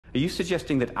Are you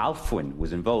suggesting that Alfwyn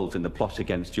was involved in the plot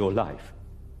against your life?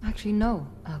 Actually, no,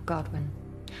 Godwin.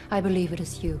 I believe it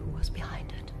is you who was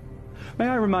behind it. May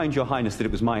I remind your highness that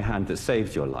it was my hand that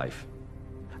saved your life?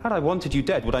 Had I wanted you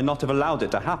dead, would I not have allowed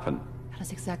it to happen? That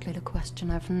is exactly the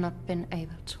question I've not been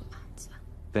able to answer.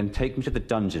 Then take me to the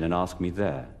dungeon and ask me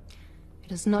there.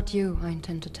 It is not you I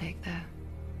intend to take there.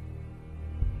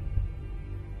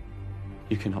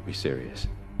 You cannot be serious.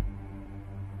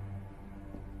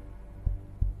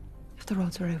 If the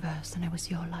roles were reversed and it was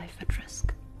your life at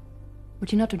risk,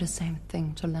 would you not do the same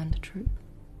thing to learn the truth?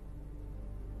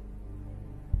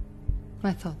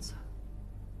 I thought so.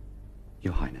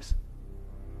 Your Highness,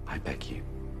 I beg you,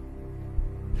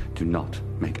 do not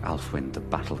make Alfwyn the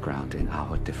battleground in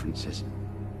our differences.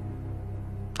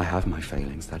 I have my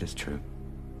failings, that is true,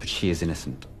 but she is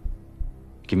innocent.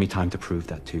 Give me time to prove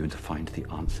that to you and to find the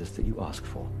answers that you ask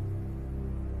for.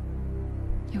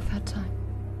 You've had time.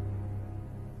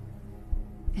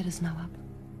 It is now up.